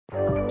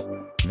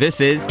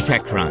This is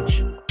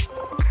TechCrunch.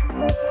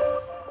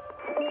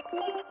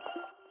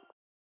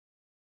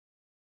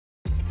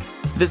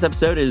 This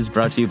episode is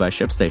brought to you by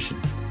ShipStation.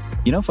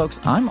 You know, folks,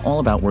 I'm all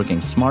about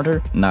working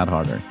smarter, not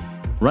harder.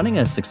 Running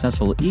a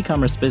successful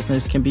e-commerce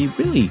business can be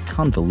really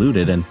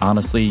convoluted, and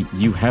honestly,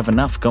 you have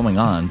enough going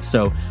on,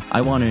 so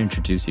I want to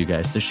introduce you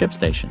guys to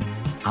ShipStation.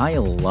 I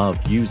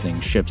love using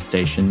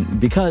ShipStation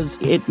because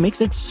it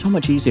makes it so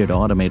much easier to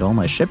automate all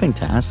my shipping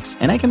tasks,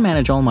 and I can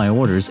manage all my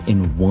orders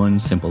in one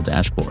simple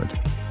dashboard.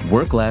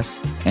 Work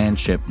less and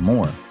ship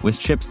more with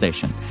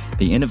ShipStation,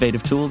 the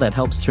innovative tool that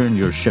helps turn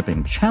your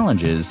shipping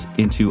challenges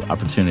into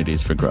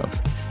opportunities for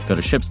growth. Go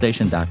to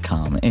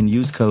ShipStation.com and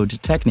use code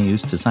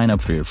TechNews to sign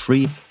up for your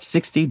free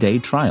 60-day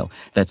trial.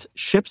 That's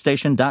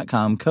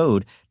ShipStation.com,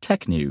 code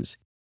TechNews.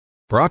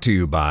 Brought to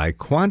you by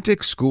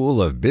Quantic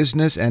School of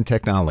Business and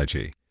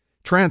Technology.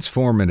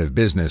 Transformative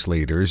business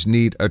leaders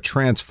need a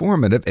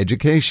transformative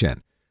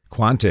education.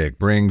 Quantic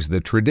brings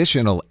the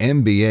traditional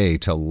MBA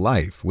to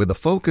life with a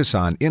focus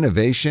on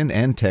innovation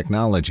and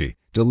technology,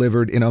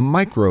 delivered in a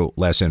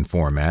micro-lesson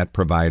format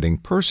providing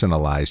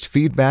personalized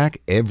feedback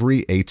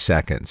every 8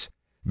 seconds.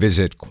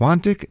 Visit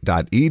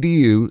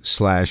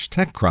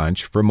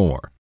quantic.edu/TechCrunch for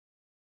more.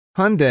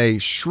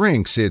 Hyundai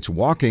shrinks its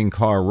walking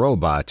car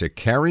robot to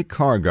carry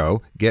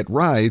cargo, get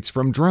rides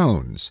from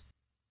drones.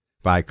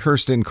 By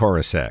Kirsten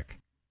Korosek.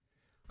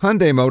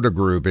 Hyundai Motor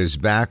Group is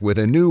back with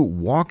a new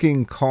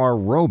walking car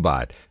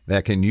robot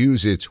that can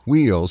use its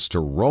wheels to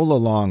roll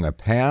along a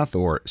path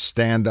or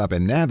stand up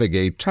and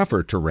navigate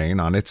tougher terrain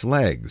on its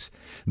legs.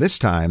 This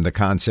time, the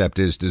concept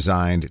is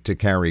designed to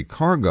carry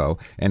cargo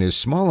and is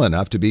small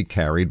enough to be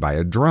carried by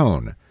a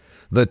drone.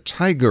 The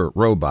Tiger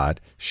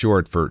robot,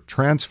 short for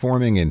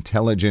Transforming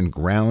Intelligent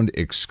Ground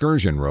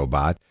Excursion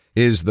Robot,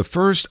 is the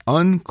first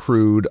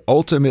uncrewed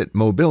ultimate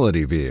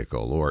mobility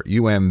vehicle, or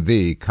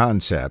UMV,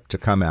 concept to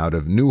come out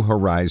of New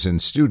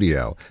Horizons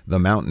Studio, the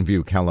Mountain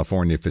View,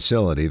 California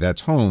facility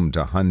that's home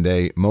to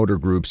Hyundai Motor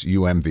Group's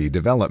UMV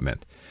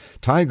development.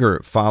 Tiger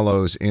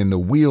follows in the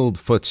wheeled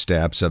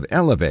footsteps of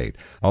Elevate,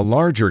 a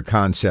larger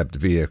concept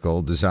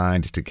vehicle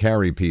designed to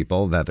carry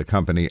people that the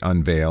company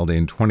unveiled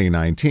in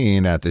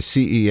 2019 at the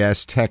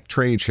CES Tech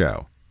Trade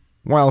Show.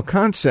 While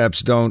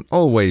concepts don't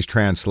always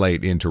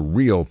translate into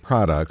real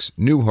products,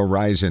 New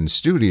Horizons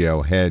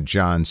Studio head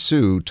John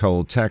Su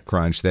told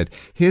TechCrunch that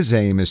his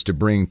aim is to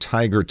bring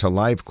Tiger to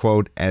life,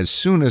 quote, as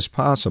soon as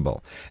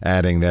possible,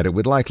 adding that it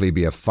would likely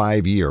be a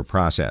 5-year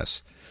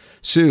process.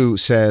 Su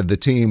said the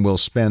team will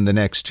spend the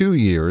next 2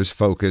 years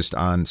focused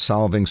on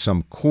solving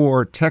some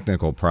core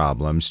technical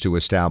problems to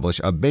establish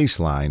a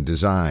baseline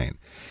design.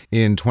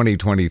 In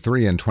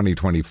 2023 and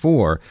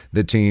 2024,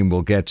 the team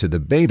will get to the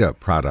beta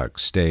product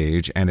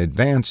stage and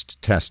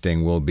advanced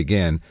testing will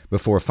begin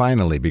before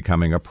finally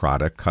becoming a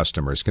product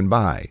customers can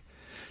buy.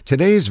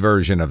 Today's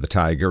version of the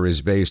Tiger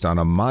is based on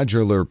a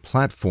modular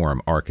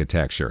platform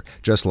architecture,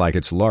 just like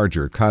its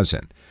larger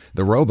cousin.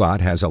 The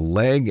robot has a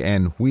leg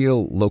and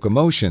wheel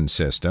locomotion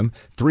system,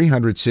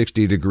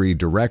 360-degree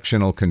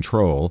directional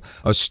control,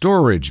 a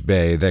storage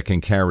bay that can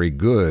carry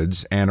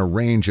goods, and a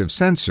range of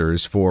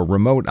sensors for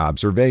remote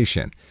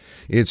observation.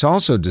 It's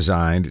also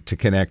designed to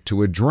connect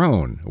to a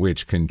drone,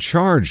 which can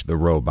charge the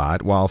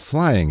robot while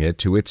flying it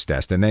to its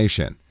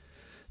destination.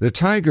 The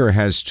Tiger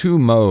has 2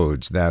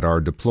 modes that are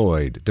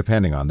deployed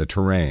depending on the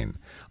terrain.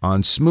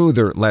 On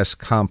smoother, less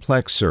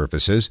complex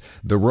surfaces,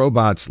 the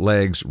robot's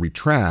legs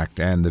retract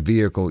and the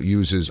vehicle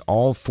uses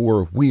all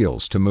 4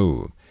 wheels to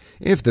move.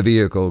 If the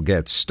vehicle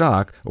gets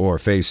stuck or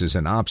faces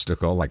an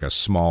obstacle like a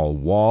small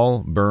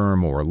wall,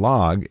 berm, or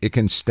log, it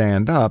can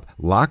stand up,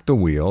 lock the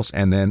wheels,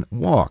 and then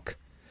walk.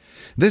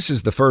 This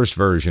is the first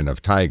version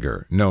of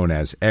Tiger, known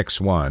as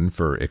X1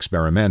 for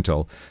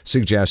experimental,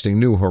 suggesting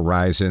New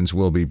Horizons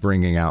will be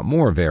bringing out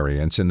more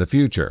variants in the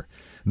future.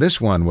 This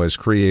one was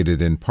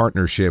created in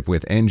partnership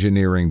with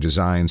engineering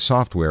design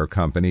software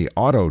company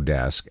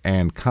Autodesk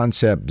and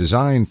concept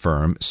design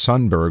firm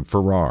Sundberg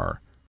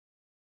Farrar.